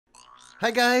Hi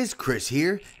guys, Chris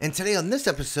here, and today on this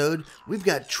episode, we've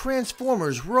got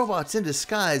Transformers Robots in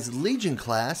Disguise Legion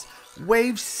Class,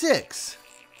 Wave 6.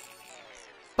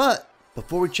 But,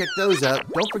 before we check those out,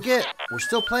 don't forget, we're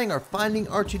still playing our Finding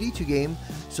R2-D2 game,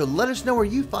 so let us know where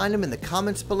you find them in the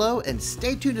comments below, and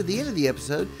stay tuned to the end of the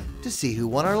episode to see who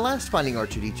won our last Finding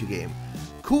R2-D2 game.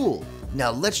 Cool, now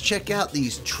let's check out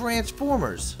these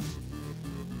Transformers.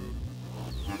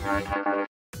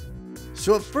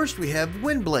 So up first we have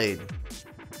Windblade.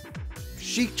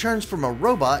 She turns from a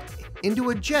robot into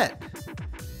a jet.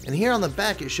 And here on the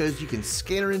back it shows you can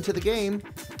scan her into the game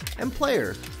and play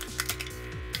her.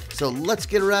 So let's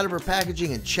get her out of her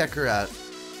packaging and check her out.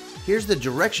 Here's the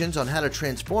directions on how to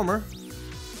transform her.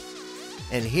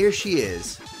 And here she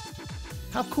is.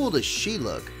 How cool does she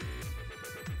look?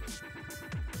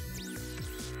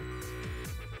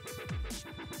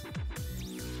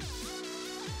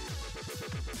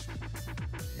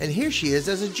 And here she is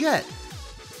as a jet.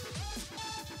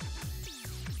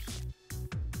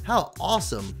 How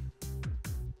awesome.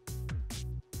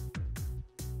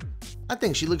 I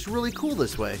think she looks really cool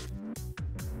this way.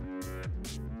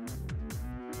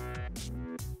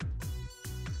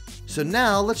 So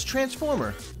now let's transform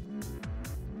her.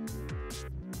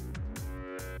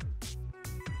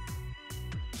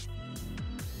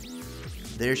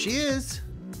 There she is.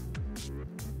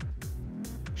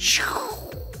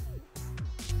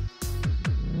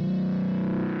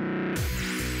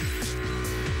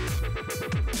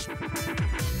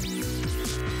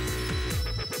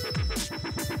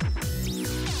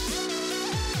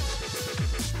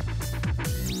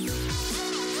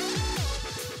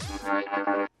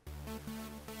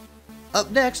 Up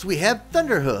next, we have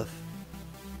Thunderhoof.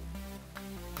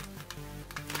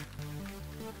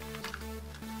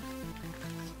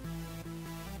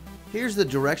 Here's the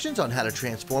directions on how to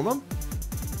transform him.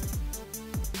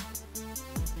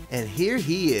 And here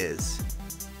he is.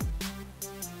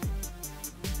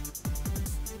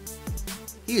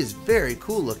 He is very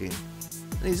cool looking,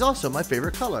 and he's also my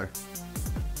favorite color.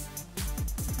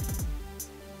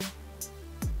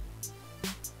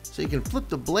 So you can flip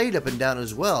the blade up and down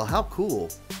as well. How cool.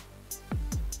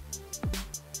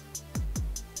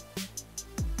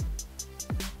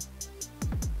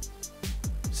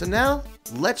 So now,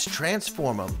 let's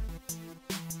transform him.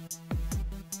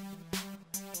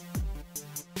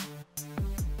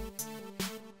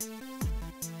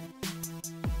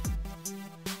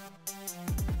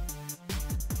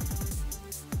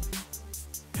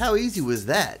 How easy was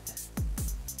that?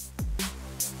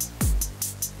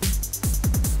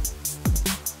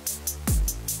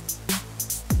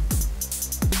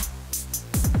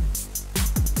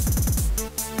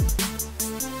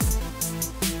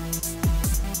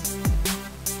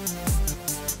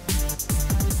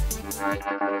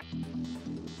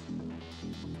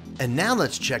 And now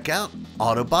let's check out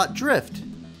Autobot Drift.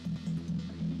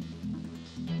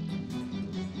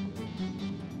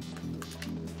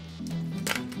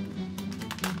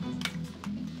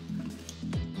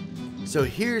 So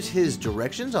here's his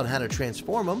directions on how to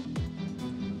transform him.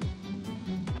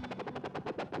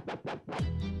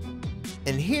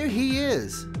 And here he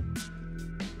is.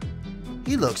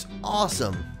 He looks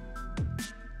awesome.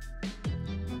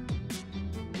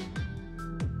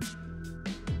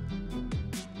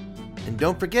 And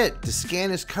don't forget to scan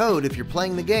his code if you're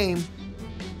playing the game.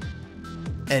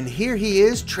 And here he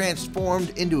is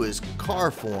transformed into his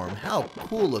car form. How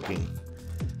cool looking.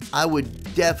 I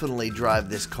would definitely drive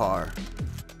this car.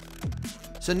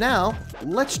 So now,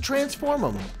 let's transform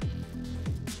him.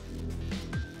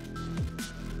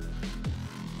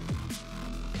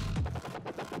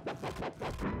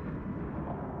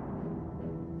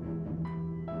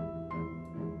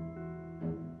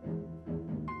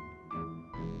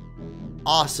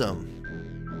 Awesome.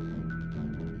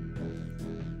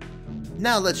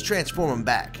 Now let's transform him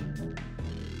back.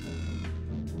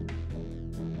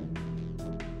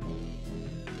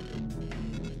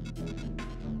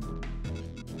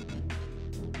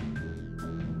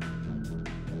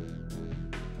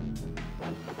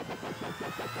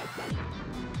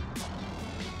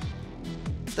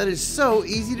 That is so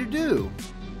easy to do.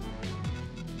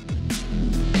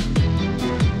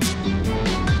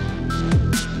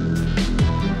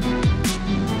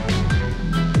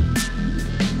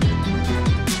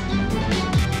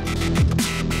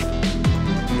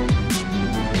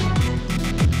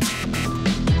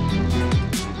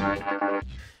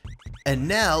 And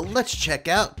now let's check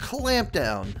out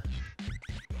Clampdown.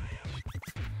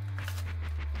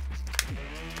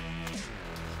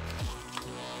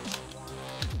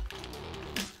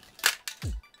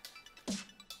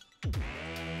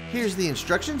 Here's the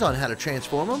instructions on how to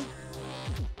transform them.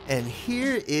 And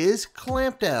here is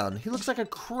Clampdown. He looks like a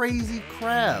crazy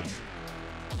crab.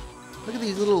 Look at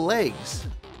these little legs.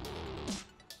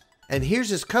 And here's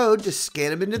his code to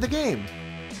scan him into the game.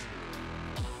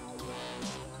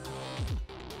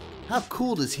 How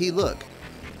cool does he look?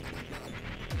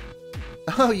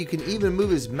 Oh, you can even move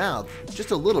his mouth.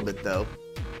 Just a little bit though.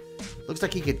 Looks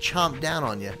like he could chomp down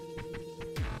on you.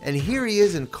 And here he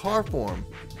is in car form.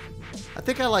 I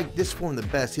think I like this form the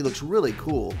best. He looks really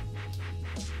cool.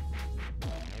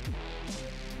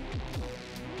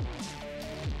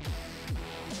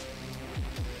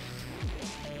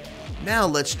 Now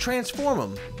let's transform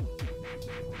him.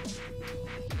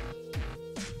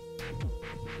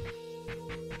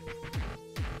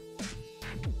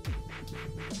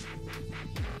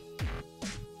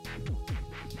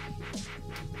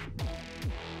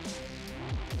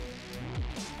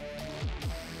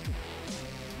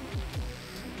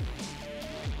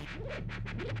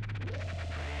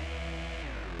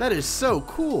 That is so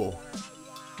cool.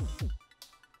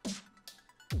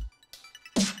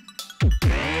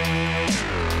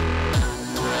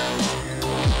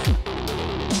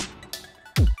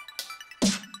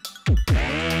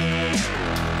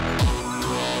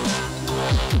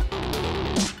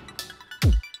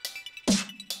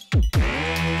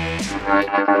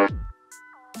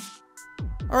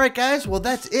 Alright guys, well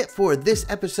that's it for this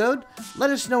episode. Let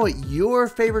us know what your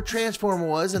favorite Transformer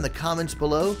was in the comments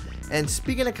below. And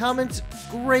speaking of comments,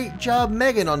 great job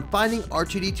Megan on finding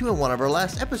R2-D2 in one of our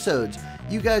last episodes.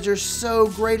 You guys are so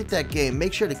great at that game.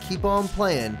 Make sure to keep on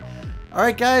playing.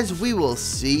 Alright guys, we will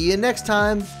see you next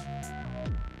time.